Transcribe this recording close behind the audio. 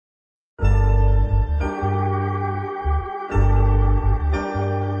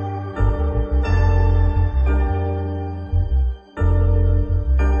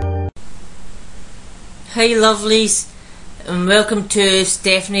Hi lovelies, and welcome to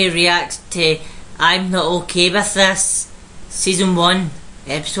Stephanie Reacts to I'm Not Okay With This, Season 1,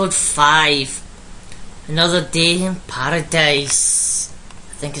 Episode 5, Another Day in Paradise.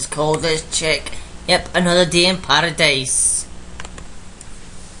 I think it's called this chick. Yep, Another Day in Paradise.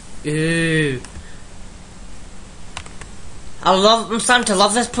 Ooh. I'm starting to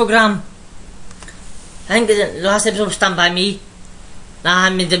love this programme. I think the last episode was Stand By Me. Nah, I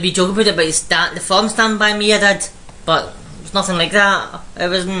mean, did we joke about it, but the film Stand By Me I did, but it was nothing like that. It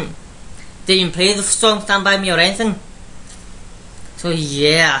wasn't, didn't even play the song Stand By Me or anything. So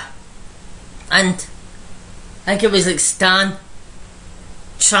yeah. And I think it was like Stan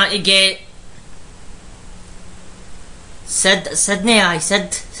trying to get Sydney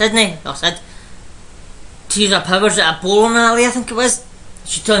to use her powers at a bowling alley, I think it was.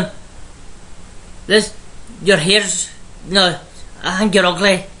 She told him, this, your hair's, no, I think you're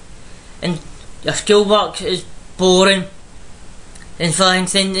ugly, and your schoolwork is boring, and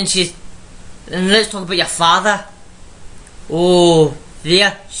things, and let's talk about your father. Oh,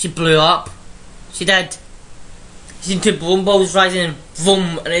 there, she blew up. She did. She seen two bowling balls rising and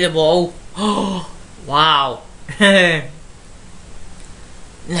boom into the wall. Oh, wow. And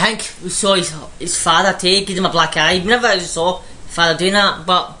I think we saw his father give him a black eye. We never actually saw his father doing that,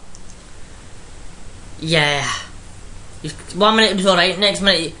 but yeah. 1 minute it was alright, next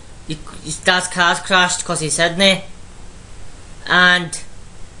minute his dad's car's crashed because he's Sydney, and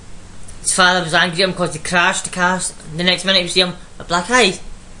his father was angry at him because he crashed the cars. The next minute you see him a black eye.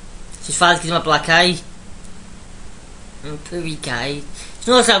 So his father gives him a black eye. Poor wee guy. He's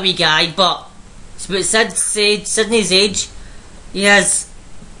not a wee guy, but it's about Sydney's age. He is.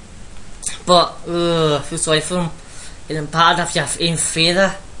 But I feel sorry for him. Getting bad after your own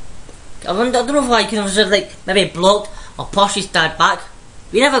father. I don't know why he could have just like maybe blocked or pushed his dad back.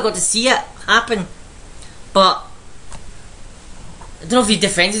 We never got to see it happen. But I don't know if he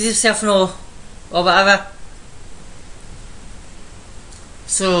defended himself or whatever.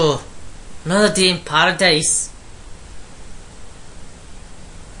 So another day in paradise.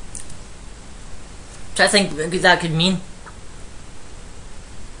 Try to think what that could mean.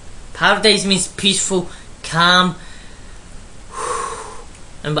 Paradise means peaceful, calm,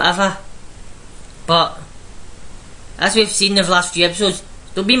 and whatever. But as we've seen in the last few episodes,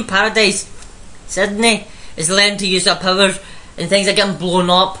 they'll be in paradise. Sydney is learning to use her powers, and things are getting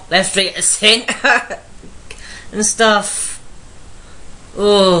blown up left, right, and centre and stuff.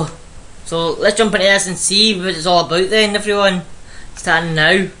 Oh, so let's jump into this and see what it's all about then, everyone. Starting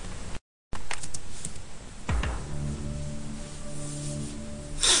now.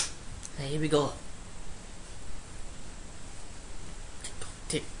 Here we go.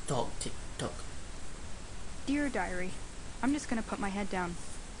 Tick tock, tick tock. Dear diary, I'm just gonna put my head down.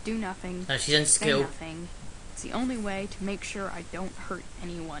 Do nothing. No, she's in school. Say nothing. It's the only way to make sure I don't hurt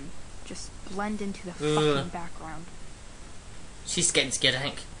anyone. Just blend into the fucking background. She's getting scared, I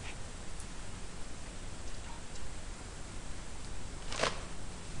think.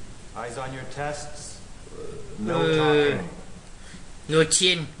 Eyes on your tests. No talking. No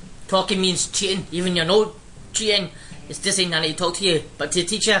cheating. Talking means cheating. Even you're not cheating, it's just saying that to talk to you. But to the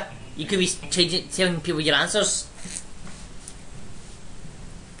teacher, you could be telling people your answers.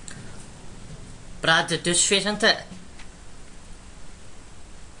 Brad the douche face, isn't it?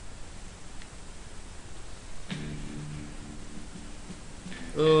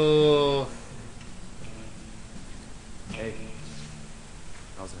 Oh. Hey.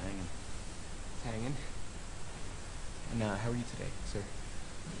 How's it hanging? Hanging? And how are you today, sir?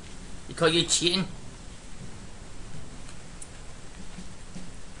 He called you cheating.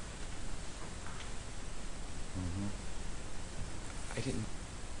 I didn't.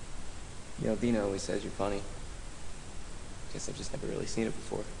 You know, Dina always says you're funny. Guess I've just never really seen it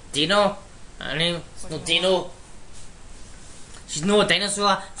before. Dino? I know, it's no Dino. She's no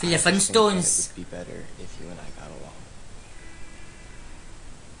dinosaur for your Flintstones. It would be better if you and I got along.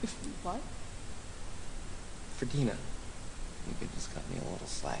 What? For Dina. You could just cut me a little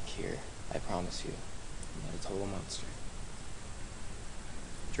slack here. I promise you. I'm not a total monster.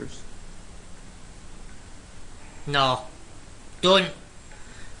 Truce. No. Don't.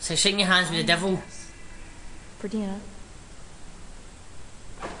 It's like shaking your hands with the devil. For Dina.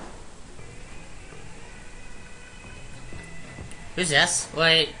 Who's this?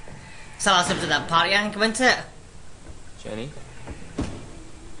 Wait. It's the last episode of that party I think I went to it. Jenny?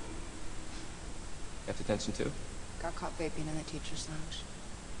 Got detention too? Got caught vaping in the teacher's lounge.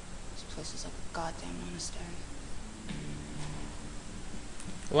 This place is like a goddamn monastery.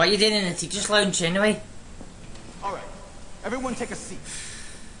 What are you doing in the teacher's lounge anyway? Alright. Everyone take a seat.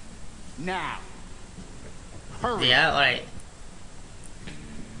 Now. Hurry. Yeah, alright.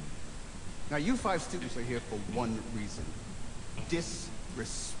 Now, you 5 students are here for one reason.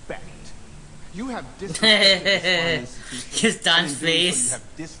 Disrespect. You have disrespected this fine institution. Just Dan's and in doing so, face. you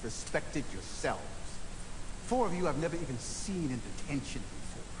have disrespected yourselves. 4 of you have never even seen in detention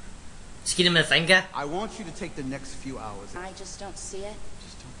before. Just give him a finger. I want you to take the next few hours. I just don't see it.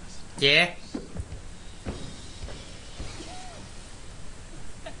 Just don't listen. Yeah.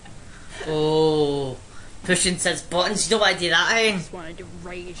 Oh, pushing says buttons. You don't want to do that, I eh? just wanted to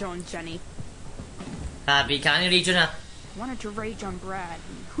rage on Jenny. Ah, but you can't read her. I wanted to rage on Brad.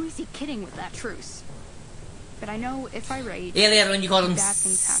 Who is he kidding with that truce? But I know if I rage, Earlier on you called him bad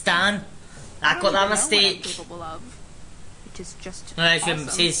things happen. Stan. I got that don't even know what I'm mistake. capable of, which is just No, I should awesome.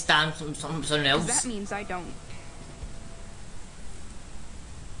 say Stan from something 'Cause else. that means I don't.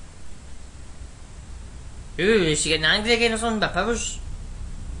 Ooh, is she getting angry again or something by powers?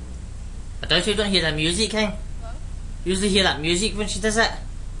 I doubt you don't hear that music, King. Hello? Usually hear that music when she does it.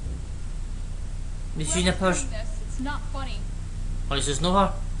 She's using her powers. This. It's not funny. Well, it's just know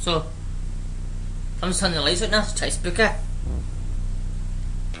her. So, I'm turning the lights out now to try to spook her.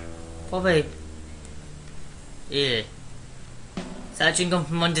 Probably. Yeah. Is that chewing gum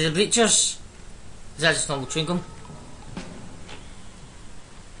from under the bleachers? Is that just normal chewing gum?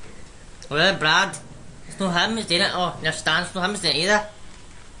 Well, Brad. It's not him who's doing it. Oh, no, Stan's not him who's doing it either.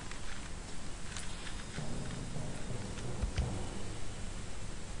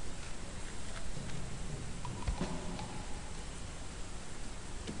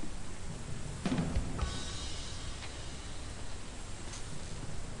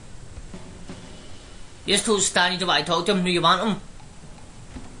 You just told Stan you don't want to talk to him, who you want him.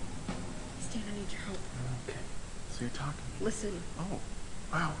 Stan, I need your help. Okay. So you're talking. Listen. Oh.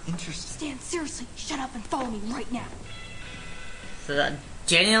 Wow. Interesting. Stan, seriously, shut up and follow me right now. So that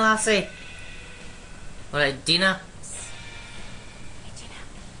Jenny lassie. Alright, Dina. Hey,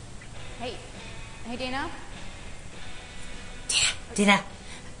 Tina. Hey, Dina. Dina.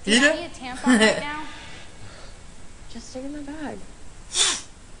 Do you need a tampon right now? Just stick in my bag.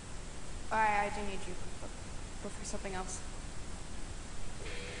 I do need you. Go for something else.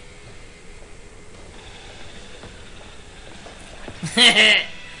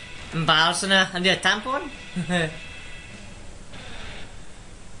 Embarrassing her. And a tampon?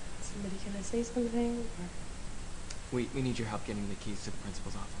 Somebody, can I say something? Or... We need your help getting the keys to the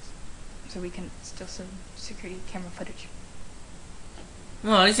principal's office. So we can steal some security camera footage.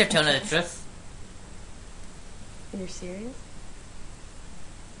 No, at least you're telling her the truth. You're serious?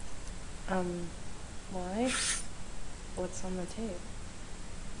 Why? What's on the tape?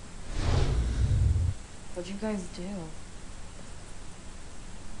 What'd you guys do?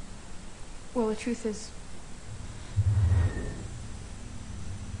 Well, the truth is,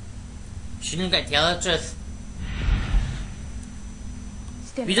 She didn't get to tell her the truth.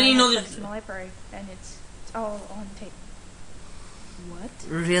 Stan You and don't I even know had that- sex in the library, and it's all on tape. What?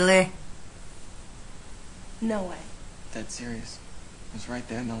 Really? No way. Dead serious. It was right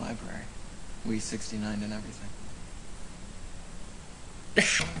there in the library. We 69 and everything.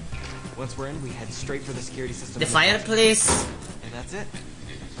 Once we're in, we head straight for the security system. The in fireplace. And that's it.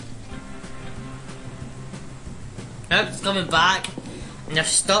 Nope, it's coming back. And they're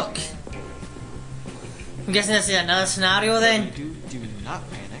stuck. I'm guessing this is another scenario then. Do not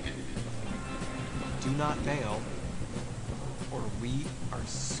panic. Do not bail. Or we are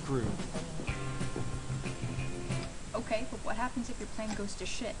screwed. Okay, but what happens if your plan goes to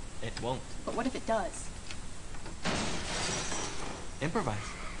shit? It won't. But what if it does? Improvise.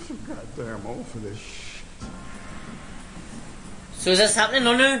 Goddamn old for this shit. So is this happening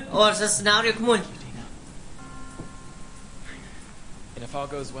now? Or is this scenario? Come on. And if all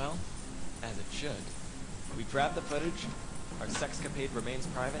goes well, as it should, we grab the footage, our sexcapade remains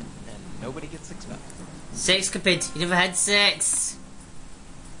private, and nobody gets expelled. Sexcapade. You never had sex.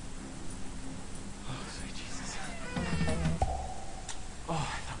 Oh, sweet Jesus. Oh, I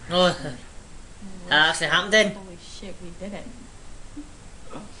thought we Oh, that actually happened then. Holy shit, we did it.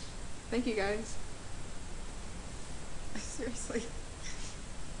 Thank you, guys. Seriously.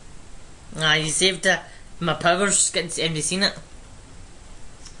 Ah, you saved my powers. Getting to everybody seen it.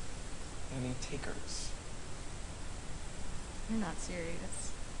 Any takers? You're not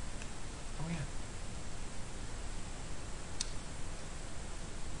serious. Oh, yeah.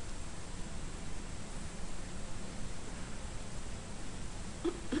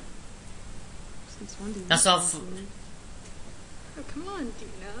 Since when did That's you off. come to me? Oh, come on,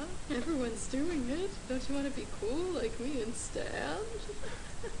 Dina. Everyone's doing it. Don't you want to be cool like me and Stan?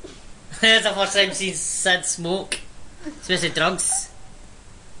 It's the first time she's said smoke. Especially drugs.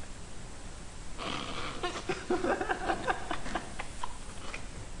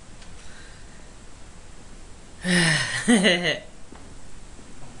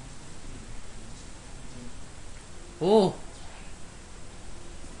 Oh.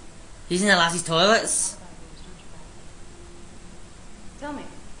 He's in the lassie's toilets. Tell me,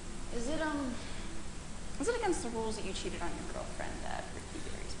 is it against the rules that you cheated on your girlfriend at Ricky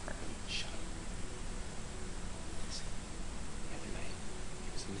Berry's party? Shut up. Listen, the other night,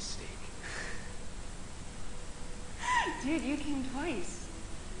 it was a mistake. Dude, you came twice.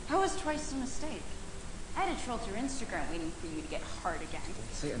 How was twice a mistake? I had to troll through Instagram waiting for you to get hard again.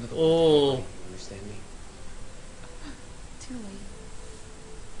 Don't say another Oh. word. You understand me? Too late.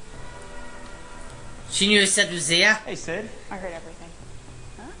 She knew Sid was there. Hey, Sid. I heard everything.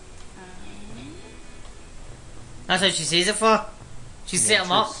 Huh? That's what she says it for. She set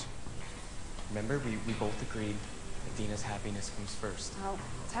him up. Truce. Remember, we both agreed that Dina's happiness comes first. Well,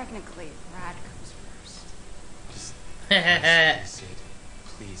 technically, Brad comes first. Just honestly, Sid,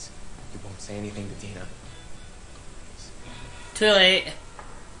 please, you won't say anything to Dina. Too late.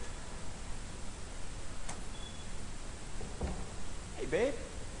 Hey, babe.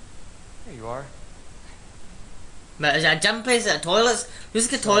 There you are. But is it a gym place? Is it a toilets?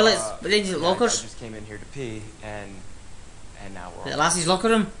 Looks like a toilets, but then yeah, lockers. I just came in here to pee, and now we're The all lassie's locker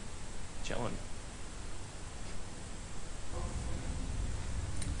room. chilling.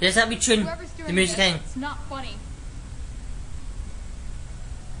 Yes, that be tune. Whoever's doing The music this, hang. it's not funny.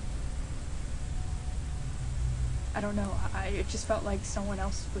 I don't know. It just felt like someone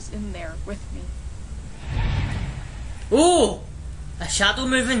else was in there with me. Oh! A shadow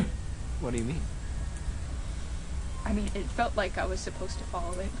moving. What do you mean? I mean, it felt like I was supposed to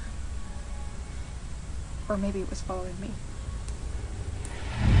follow it. Or maybe it was following me.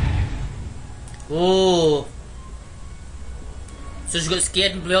 Oh. So she got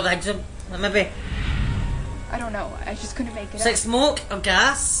scared and blew up the head. Maybe. I don't know. I just couldn't make it It's like out. smoke or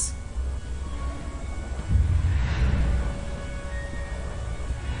gas.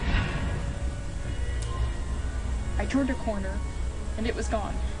 I turned a corner, and it was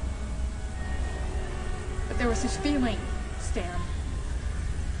gone. But there was this feeling, Stan.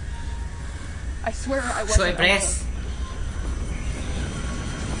 I swear I wasn't Short breath.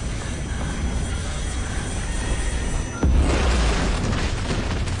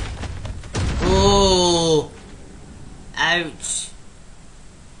 Oh. Ouch.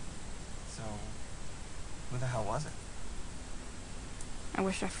 So, who the hell was it? I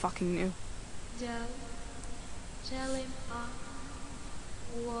wish I fucking knew.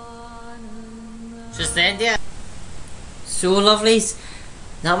 Just then, yeah. So lovelies.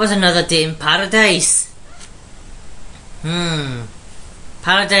 That was another day in paradise.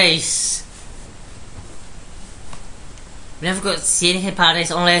 Paradise. We never got to see anything in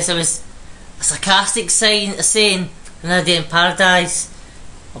paradise unless it was a sarcastic saying another day in paradise.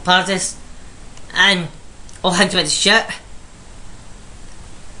 Or paradise. And all things went to shit.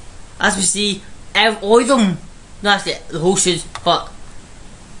 As we see, all of them, not actually the whole shows, but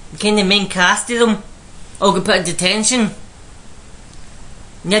kind of main cast of them all got put in detention.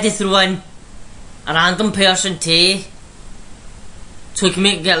 You had to throw in a random person too, so we can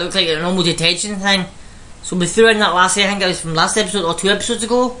make it look like a normal detention thing. So we threw in that lassie, I think it was from last episode or 2 episodes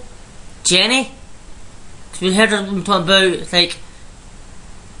ago, Jenny. Because we heard them talk about like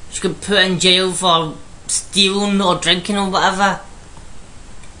she got put in jail for stealing or drinking or whatever.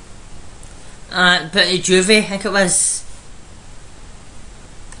 Put in juvie, I think it was.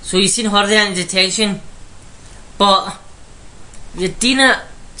 So you seen her there in detention, but Dina,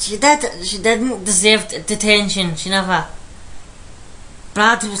 she didn't deserve detention. She never.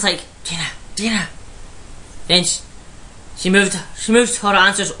 Brad was like, Dina. Then she moved her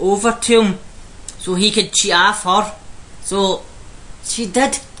answers over to him, so he could cheat off her. So she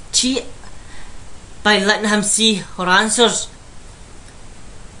did cheat by letting him see her answers.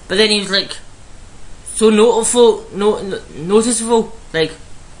 But then he was like so noticeable, like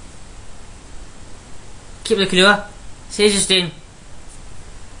keep looking over. Say Justine.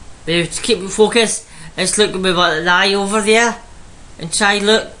 But keep focus. Let's look with the eye over there and try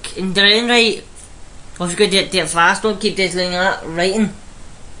look in the rain right. Or if you could do it fast, don't keep just looking at writing.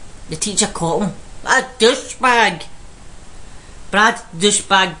 The teacher caught him. A douchebag. Brad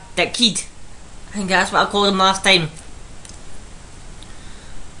douchebag dickhead. I think that's what I called him last time.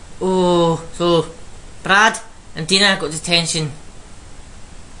 Oh, so Brad and Dina got detention.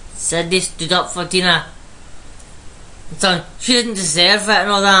 Said they stood up for Dina. So she didn't deserve it and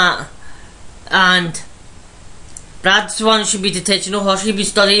all that. And Brad's the one that should be detention, no her, she should be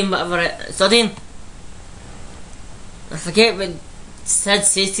studying studying. I forget what Sid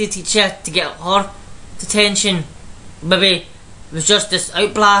says to the teacher to get her detention. Maybe it was just this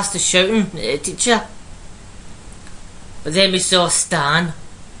outblast, the shouting at the teacher. But then we saw Stan.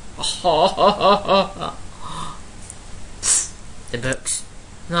 The books.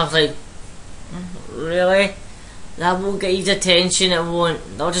 And I was like, really? That won't get you attention, it won't.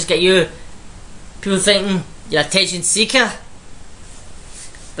 That'll just get you people thinking you're attention seeker.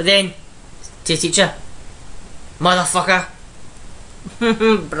 But then, to the teacher, motherfucker.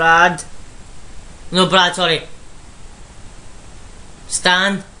 Brad. No, Brad, sorry.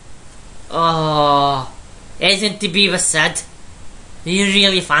 Stan. Oh, anything to be with Sid. He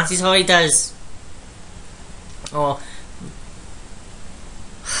really fancies how he does. Oh.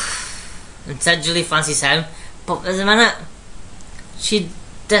 And Sid really fancies him. But there's a minute, she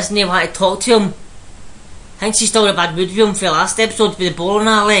doesn't want to talk to him. I think she's still in a bad mood with him for the last episode with the bowling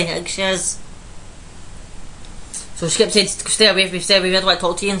alley. I think she is. So Skip said, stay away from me, I don't want to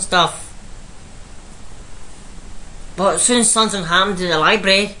talk to you and stuff. But as soon as something happened in the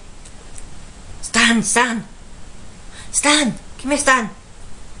library, Stan, come here, Stan.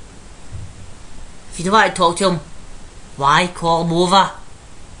 If you don't want to talk to him, why call him over?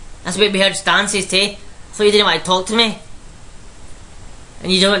 That's what we heard Stan say today. I thought you didn't want to talk to me.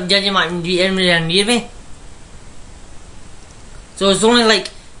 And you didn't want to be anywhere near me. So it's only like,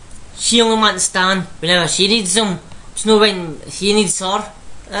 she only wants Stan whenever she needs him. It's not when he needs her,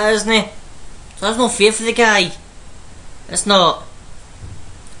 isn't it? So that's no fair for the guy. It's not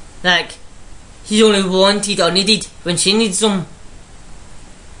like he's only wanted or needed when she needs him.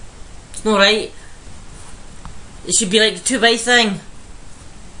 It's not right. It should be like the 2-by thing.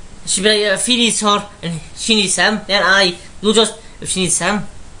 It should be like if he needs her and she needs him, then aye, they'll just if she needs him.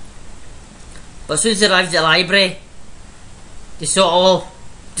 But as soon as they arrived at the library, they saw all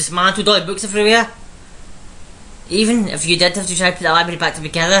dismantled, all the books everywhere. Even if you did have to try to put the library back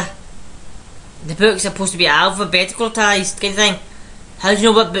together, the books are supposed to be alphabetical-tised kind of thing. How do you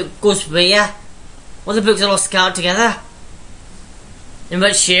know what book goes where? All the books are all scattered together. And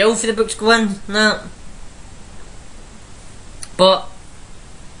which shelf the books go in? No. But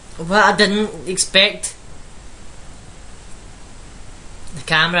what I didn't expect, the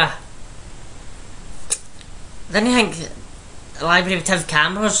camera. I didn't think the library would have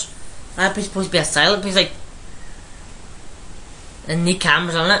cameras. The library's supposed to be a silent place, like, and need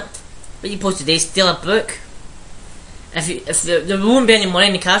cameras on it. What you supposed to do is steal a book. If there won't be any money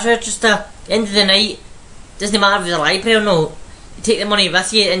in the cash register, at the end of the night, doesn't matter if it's a library or no, you take the money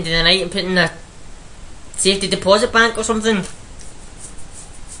with you at the end of the night and put it in a safety deposit bank or something.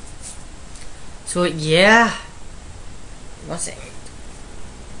 So yeah, what's it?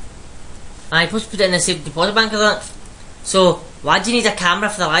 I'm supposed to put it in a safety deposit bank or that. So why do you need a camera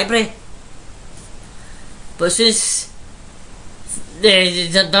for the library? But as soon as they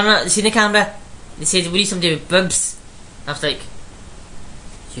done it, seen the camera, they said we need somebody with boobs. I was like,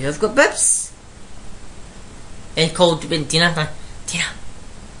 you have got boobs? And he called Dina,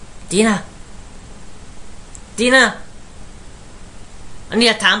 I need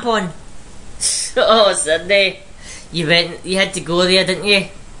a tampon. Oh, Sunday, you had to go there, didn't you?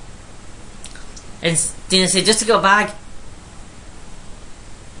 And Dina said, just to get a bag.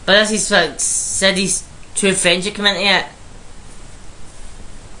 But this is what said his two friends would come into it.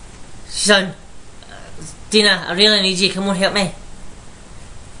 Son, Dina, I really need you, come on, help me.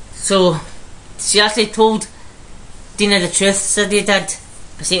 So she actually told Dina the truth, said he did,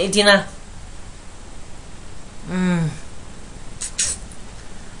 by saying to Dina,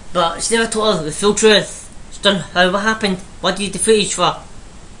 but she never told her the full truth. She done how what happened, what did you do the footage for?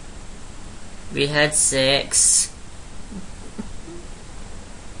 We had sex.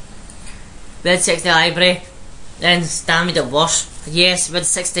 We had sex in the library, then Stan made it worse. Yes, with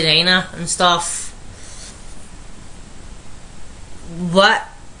 69er and stuff. What?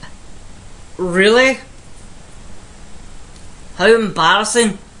 Really? How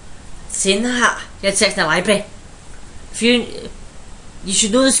embarrassing. Saying that, you had sex in the library. If you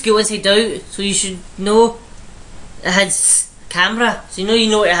should know the school inside out, so you should know it had camera, so you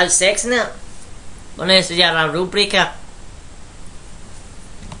know it had sex in it. Unless you're a rule breaker.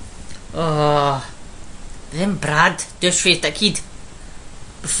 Oh, then Brad, douche-faced that kid.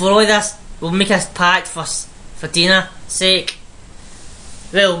 Before all this, we'll make a pact for Dina's sake.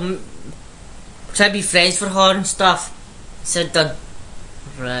 Well, try to be friends for her and stuff. Said done.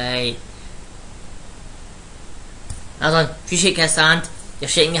 Right. Hold on, if you shake his hand, you're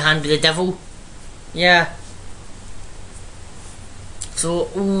shaking your hand with the devil. Yeah. So,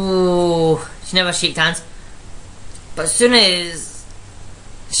 ooh, she never shaked hands. But as soon as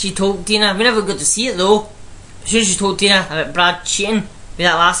she told Dina, we never got to see it though. As soon as she told Dina about Brad cheating with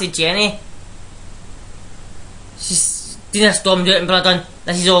that lassie Jenny, Dina stormed out and Brad done,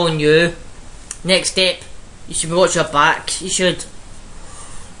 this is all on you. Next step, You should watch your back. You should.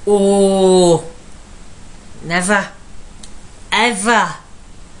 Oh, never, ever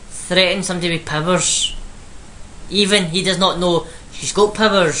threaten somebody with powers. Even he does not know she's got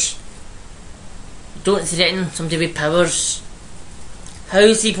powers. Don't threaten somebody with powers. How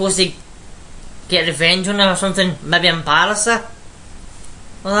is he supposed to get revenge on her or something? Maybe embarrass her?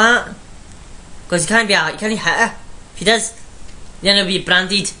 Or that? Because he can't hit her. If he does, then he'll be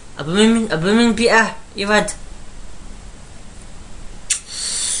branded a woman beater. You've had.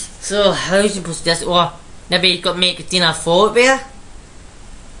 So how is he supposed to do this? Or maybe he's got to make Dina fall with her.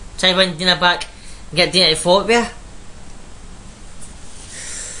 Try to win Dina back and get Dina to fall with her.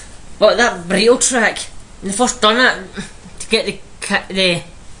 But that burrito trick, when they first done it to get the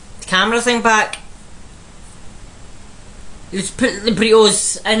camera thing back, you just put the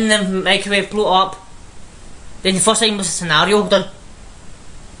burritos in the microwave, blow it up. Then the first time was a scenario done.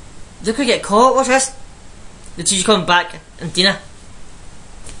 They could get caught. Watch this. The teacher coming back and Dina.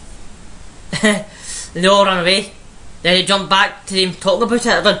 They all run away. Then they jump back to them talking about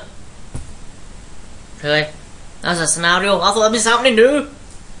it. Done. Really? That's a scenario. I thought that was happening now.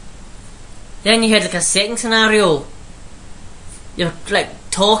 Then you had like a second scenario. You're like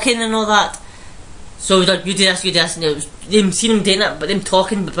talking and all that. So like, you do this, you do this, and it was them seeing them doing it, but them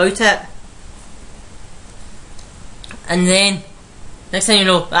talking about it. And then next thing you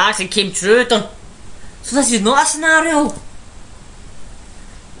know, it actually came true. Done. So this is not a scenario.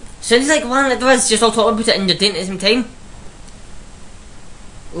 Sounds like one that was just all talking about it and you're doing it at the same time.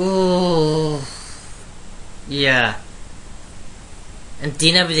 Oh, yeah. And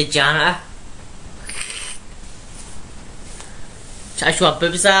Dina with the janitor. Try to show her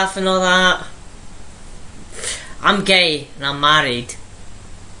boobs off and all that. I'm gay and I'm married.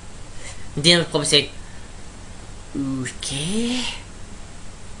 And Dina would probably say, okay.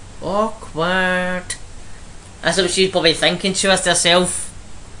 Awkward. That's what she's probably thinking to herself.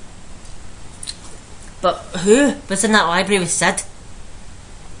 But who was in that library with Sid?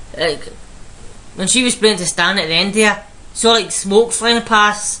 Like, when she was playing to Stan at the end there, saw like smoke flying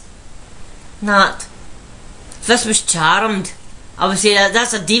past. That. If this was Charmed, I would say that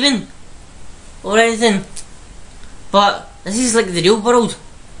that's a demon or anything. But this is like the real world.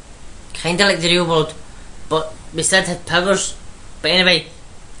 Kinda like the real world. But we Sid had powers. But anyway,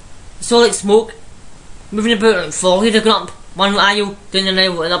 saw like smoke moving about like foggy, looking up one aisle, down an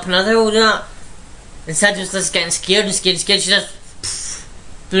aisle, and up another aisle, doing that. And Sid was just getting scared and scared and scared. She just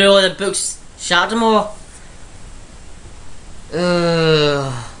threw all the books, shattered them all.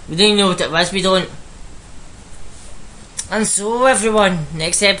 We don't know what it was, we don't. And so everyone,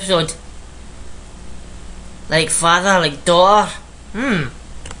 next episode. Like father, like daughter.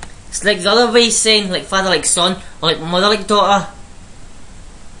 It's like the other way saying, like father, like son, or like mother, like daughter.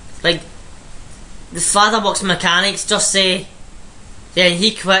 Like the father works with mechanics, just say. Then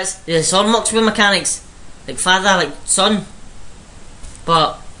he quits, the son works with mechanics. Like father, like son.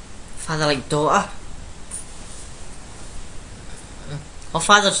 But father, like daughter. Her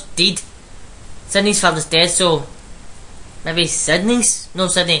father's dead. Sydney's father's dead, so maybe Sydney's? No,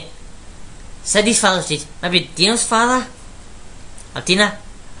 Sydney. Sydney's father's dead. Maybe Dina's father? Or Dina?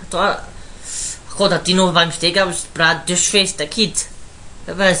 I called her Dino by mistake. That was Brad Doucheface, the kid.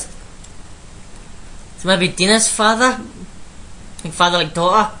 It was. So maybe Dina's father? Like father, like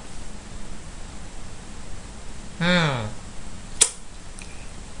daughter? Try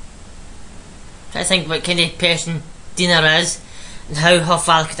to think what kind of person Dina is and how her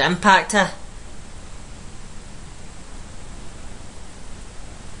father could impact her.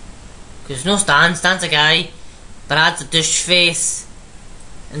 Because no Stan's a guy, Brad's a douche face,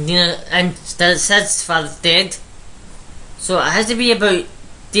 and Dina and Sid's father's dead. So it has to be about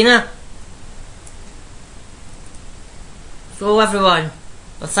Dina. So everyone,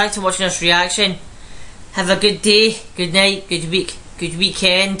 well, thanks for watching this reaction. Have a good day, good night, good week, good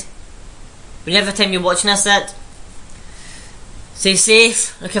weekend. Whenever time you're watching this, stay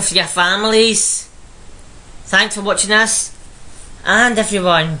safe, look after your families. Thanks for watching this, and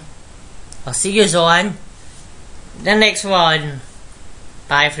everyone, I'll see you on the next one.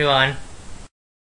 Bye everyone.